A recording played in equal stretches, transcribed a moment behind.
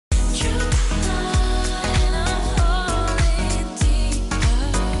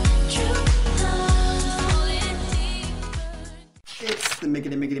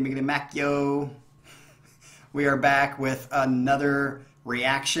Macchio. We are back with another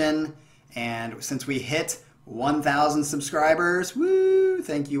reaction, and since we hit 1,000 subscribers, woo,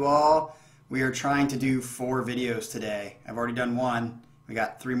 thank you all. We are trying to do 4 videos today. I've already done 1. We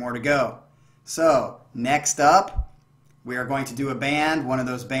got 3 more to go. So, next up, we are going to do a band, one of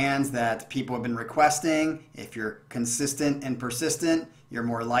those bands that people have been requesting. If you're consistent and persistent, you're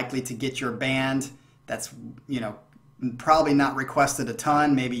more likely to get your band that's, probably not requested a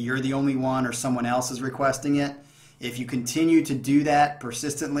ton. Maybe you're the only one or someone else is requesting it. If you continue to do that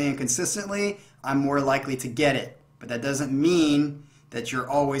persistently and consistently, I'm more likely to get it. But that doesn't mean that you're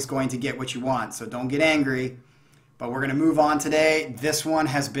always going to get what you want. So don't get angry. But we're going to move on today. This one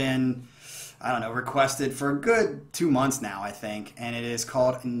has been, requested for a good 2 months now, I think. And it is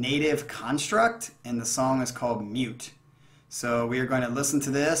called Native Construct, and the song is called Mute. So we are going to listen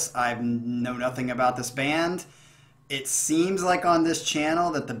to this. I know nothing about this band. It seems like on this channel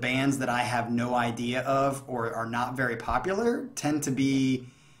that the bands that I have no idea of or are not very popular tend to be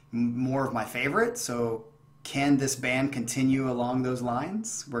more of my favorite. So can this band continue along those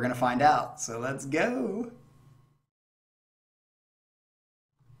lines? We're going to find out. So let's go.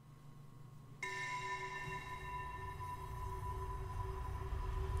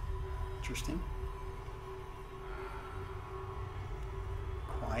 Interesting.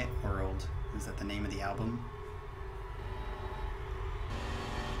 Quiet World. Is that the name of the album?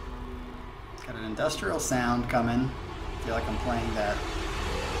 It's got an industrial sound coming. I feel like I'm playing that.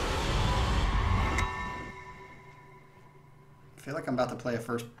 I feel like I'm about to play a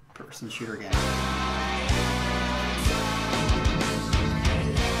first-person shooter game.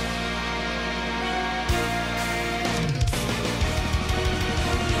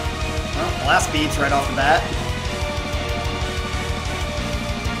 Well, blast beats right off the bat.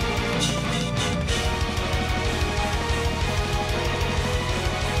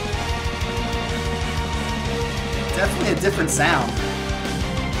 Definitely a different sound.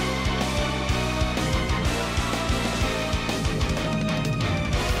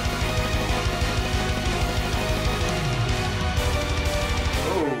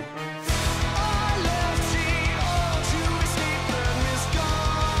 Oh.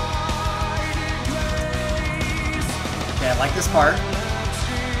 Okay, I like this part.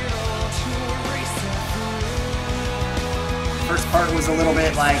 First part was a little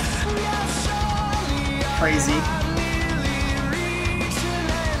bit like crazy.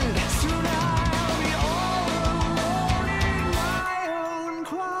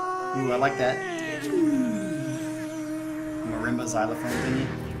 Ooh, I like that. Marimba xylophone thingy.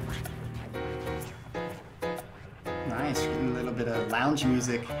 Nice, getting a little bit of lounge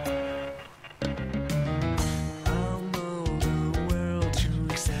music.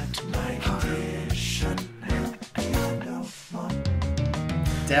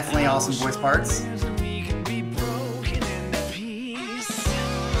 Definitely awesome voice parts.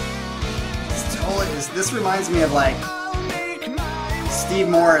 This reminds me of like Steve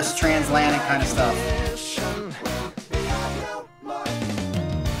Morris, Transatlantic kind of stuff.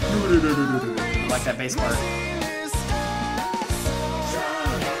 I like that bass part.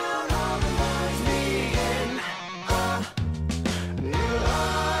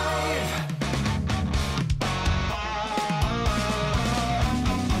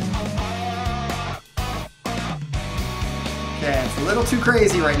 Okay, it's a little too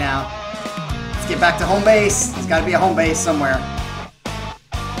crazy right now. Let's get back to home base. There's got to be a home base somewhere.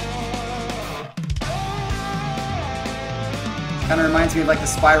 Kind of reminds me of like the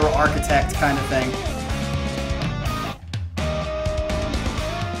Spiral Architect kind of thing.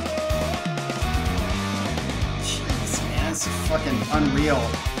 Jeez, man, it's fucking unreal.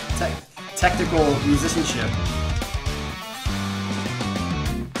 Technical musicianship.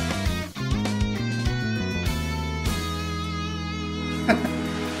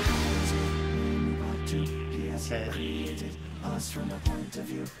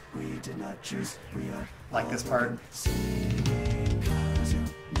 Like this part.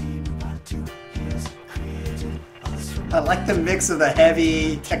 I like the mix of the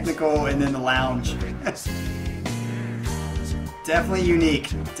heavy, technical, and then the lounge. Definitely unique.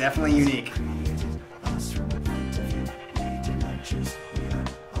 Definitely unique.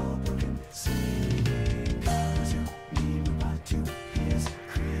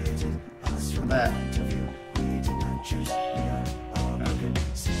 Look at that.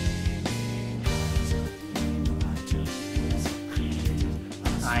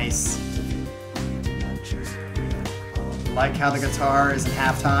 Nice. Like how the guitar is in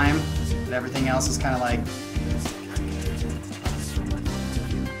halftime, but everything else is kind of like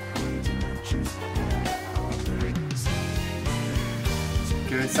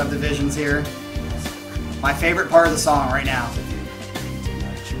good. good subdivisions here. My favorite part of the song right now.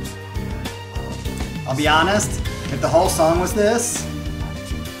 I'll be honest, if the whole song was this,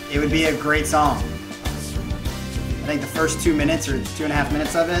 it would be a great song. I think the first 2 minutes or 2.5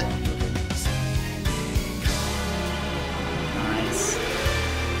 minutes of it. Nice.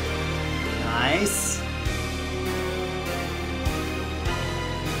 Nice.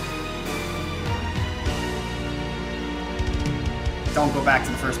 Don't go back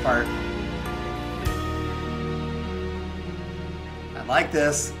to the first part. I like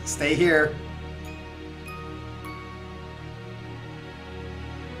this. Stay here.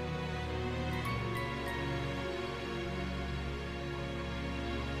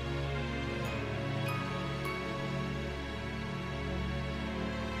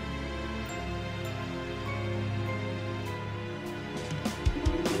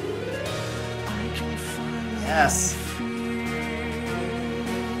 Yes.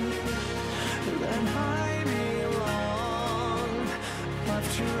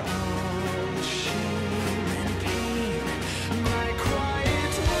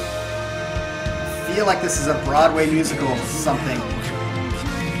 I feel like this is a Broadway musical or something.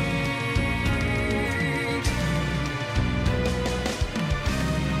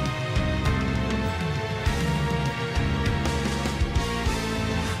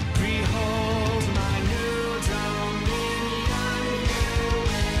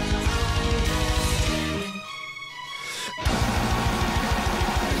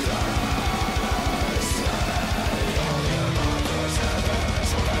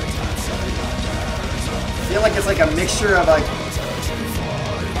 I feel like it's like a mixture of like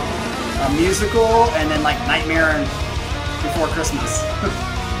a musical and then like Nightmare Before Christmas.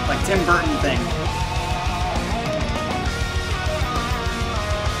 Like Tim Burton thing.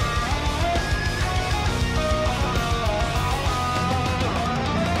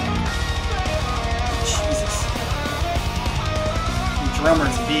 Jesus. The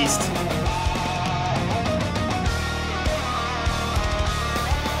drummer's a beast.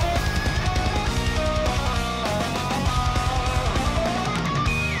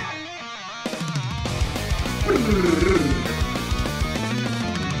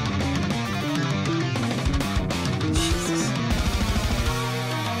 Jesus.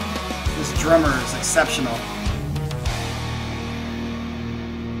 This drummer is exceptional.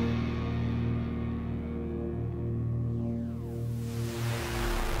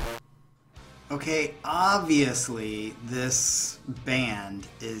 Okay, obviously this band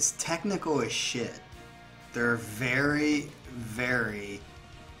is technical as shit. They're very, very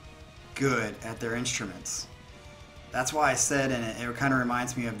good at their instruments. That's why I said, and it kind of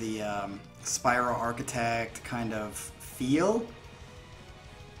reminds me of the Spiral Architect kind of feel.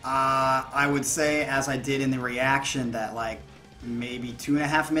 I would say, as I did in the reaction, that like maybe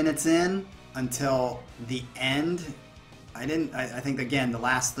 2.5 minutes in until the end, I think again the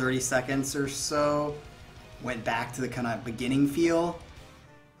last 30 seconds or so went back to the kind of beginning feel,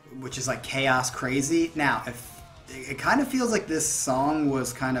 which is like chaos crazy. Now, if it kind of feels like this song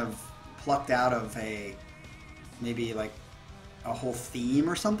was kind of plucked out of maybe like a whole theme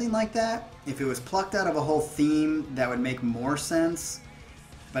or something like that. If it was plucked out of a whole theme, that would make more sense.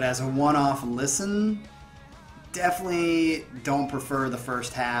 But as a one-off listen, definitely don't prefer the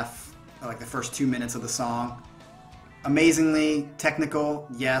first half, like the first 2 minutes of the song. Amazingly technical,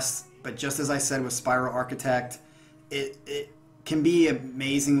 yes, but just as I said with Spiral Architect, it can be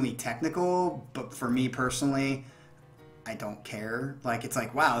amazingly technical, but for me personally, I don't care. Like, it's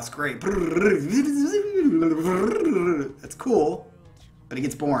like, wow, that's great. It's cool, but it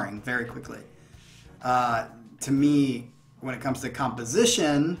gets boring very quickly. To me, when it comes to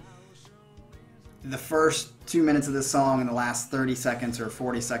composition, the first 2 minutes of the song and the last 30 seconds or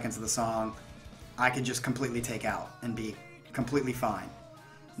 40 seconds of the song, I could just completely take out and be completely fine.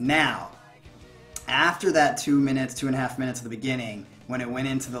 Now, after that 2 minutes, 2.5 minutes at the beginning, when it went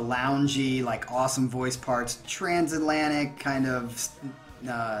into the loungy, like awesome voice parts, transatlantic kind of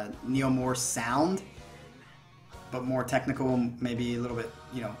Neil Morse sound, but more technical, maybe a little bit,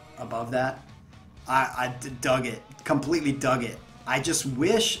 above that. I dug it, completely dug it. I just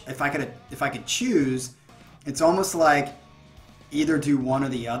wish if I could choose, it's almost like either do one or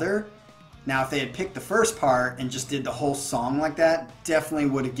the other. Now, if they had picked the first part and just did the whole song like that, definitely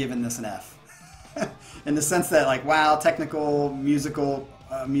would have given this an F. In the sense that, like, wow, technical, musical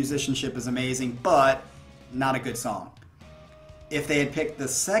musicianship is amazing, but not a good song. If they had picked the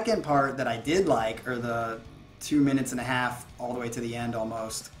second part that I did like, or the 2.5 minutes all the way to the end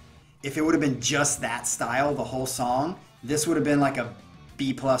almost, if it would have been just that style, the whole song, this would have been like a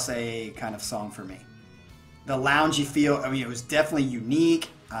B+A kind of song for me. The loungy feel, I mean, it was definitely unique.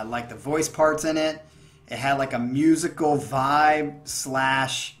 I liked the voice parts in it. It had like a musical vibe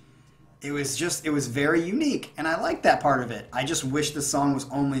slash. It was very unique, and I liked that part of it. I just wish the song was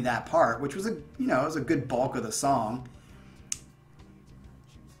only that part, which was it was a good bulk of the song.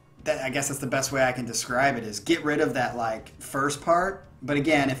 I guess that's the best way I can describe it, is get rid of that like first part. But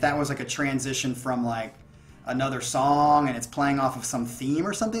again, if that was like a transition from like another song and it's playing off of some theme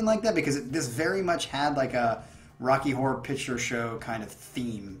or something like that, because this very much had like a Rocky Horror Picture Show kind of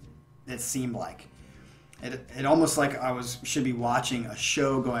theme. It seemed like it almost like should be watching a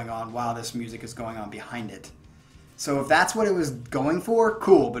show going on while this music is going on behind it. So if that's what it was going for,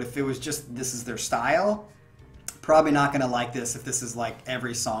 cool. But if it was just this is their style, probably not going to like this. If this is like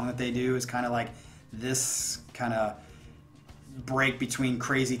every song that they do is kind of like this kind of break between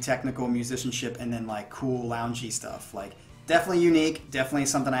crazy technical musicianship and then like cool loungy stuff. Like definitely unique, definitely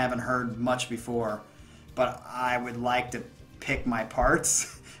something I haven't heard much before, but I would like to pick my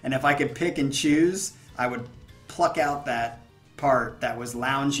parts. And if I could pick and choose, I would pluck out that part that was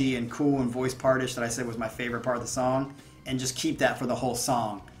loungy and cool and voice partish that I said was my favorite part of the song, and just keep that for the whole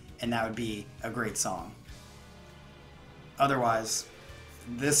song, and that would be a great song. Otherwise,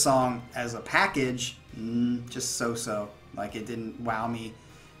 this song as a package, just so-so. Like, it didn't wow me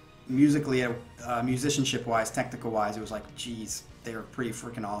musically, musicianship-wise, technical-wise. It was like, geez, they were pretty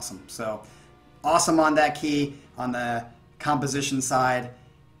freaking awesome. So, awesome on that key. On the composition side,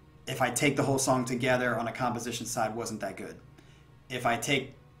 if I take the whole song together on a composition side, wasn't that good. If I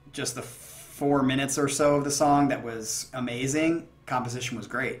take just the 4 minutes or so of the song, that was amazing. Composition was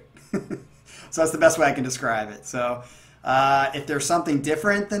great. So that's the best way I can describe it. So if there's something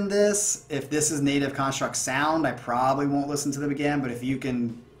different than this, if this is Native Construct sound, I probably won't listen to them again. But if you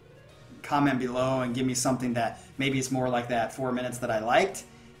can comment below and give me something that maybe it's more like that 4 minutes that I liked,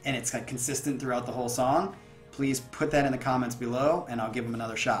 and it's like consistent throughout the whole song, please put that in the comments below, and I'll give them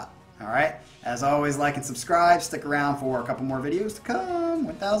another shot. All right? As always, like and subscribe. Stick around for a couple more videos to come.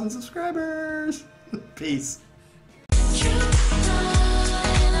 1,000 subscribers. Peace.